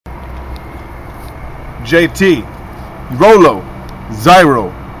JT, Rolo,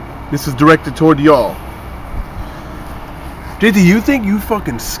 Zyro. This is directed toward y'all. JT, you think you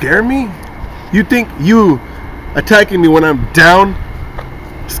fucking scare me? You think you attacking me when I'm down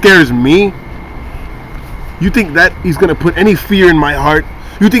scares me? You think that he's gonna put any fear in my heart?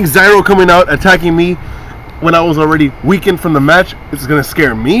 You think Zyro coming out attacking me when I was already weakened from the match is gonna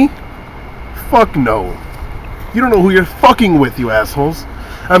scare me? Fuck no. You don't know who you're fucking with, you assholes.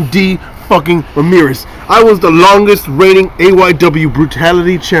 I'm D-Ramirez. I was the longest reigning AYW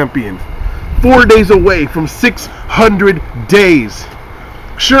Brutality Champion. 4 days away from 600 days.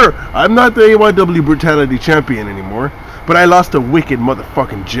 Sure, I'm not the AYW Brutality Champion anymore, but I lost to Wicked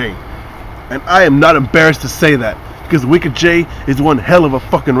motherfucking J. And I am not embarrassed to say that, because Wicked J is one hell of a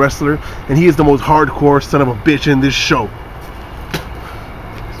fucking wrestler, and he is the most hardcore son of a bitch in this show.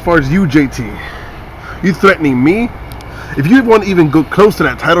 As far as you, JT, you threatening me? If you want to even go close to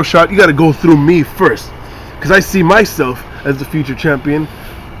that title shot, you got to go through me first, because I see myself as the future champion,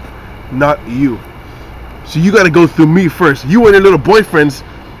 not you. So you got to go through me first. You and your little boyfriends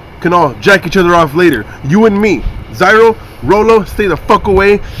can all jack each other off later. You and me. Zyro, Rolo, stay the fuck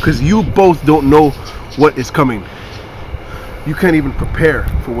away, because you both don't know what is coming. You can't even prepare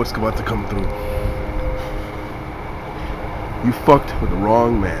for what's about to come through. You fucked with the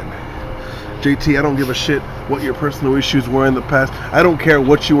wrong man. JT, I don't give a shit what your personal issues were in the past. I don't care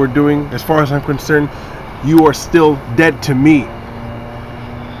what you were doing. As far as I'm concerned, you are still dead to me.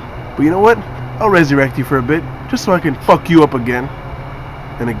 But you know what? I'll resurrect you for a bit, just so I can fuck you up again,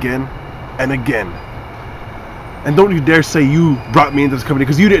 and again, and again. And don't you dare say you brought me into this company,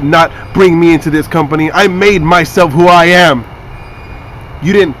 because you did not bring me into this company. I made myself who I am.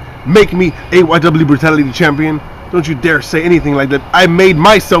 You didn't make me AYW Brutality Champion. Don't you dare say anything like that. I made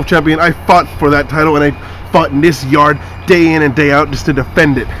myself champion. I fought for that title, and I fought in this yard day in and day out just to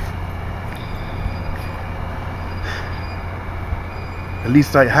defend it. At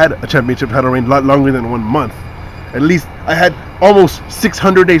least I had a championship title reign a lot longer than 1 month. At least I had almost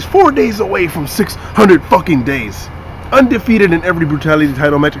 600 days, 4 days away from 600 fucking days. Undefeated in every Brutality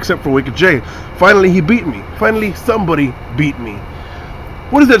title match except for Wicked J. Finally he beat me. Finally somebody beat me.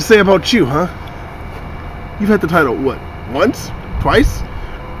 What does that say about you, huh? You've had the title, what, once? Twice?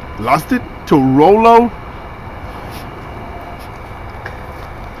 Lost it to Rolo?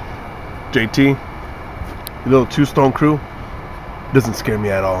 JT, you little two-stone crew, doesn't scare me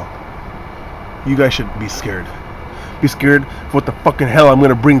at all. You guys should be scared. Be scared of what the fucking hell I'm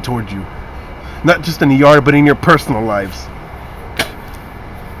gonna bring towards you. Not just in the yard, but in your personal lives.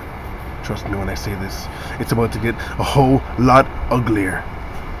 Trust me when I say this. It's about to get a whole lot uglier.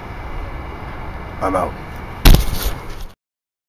 I'm out.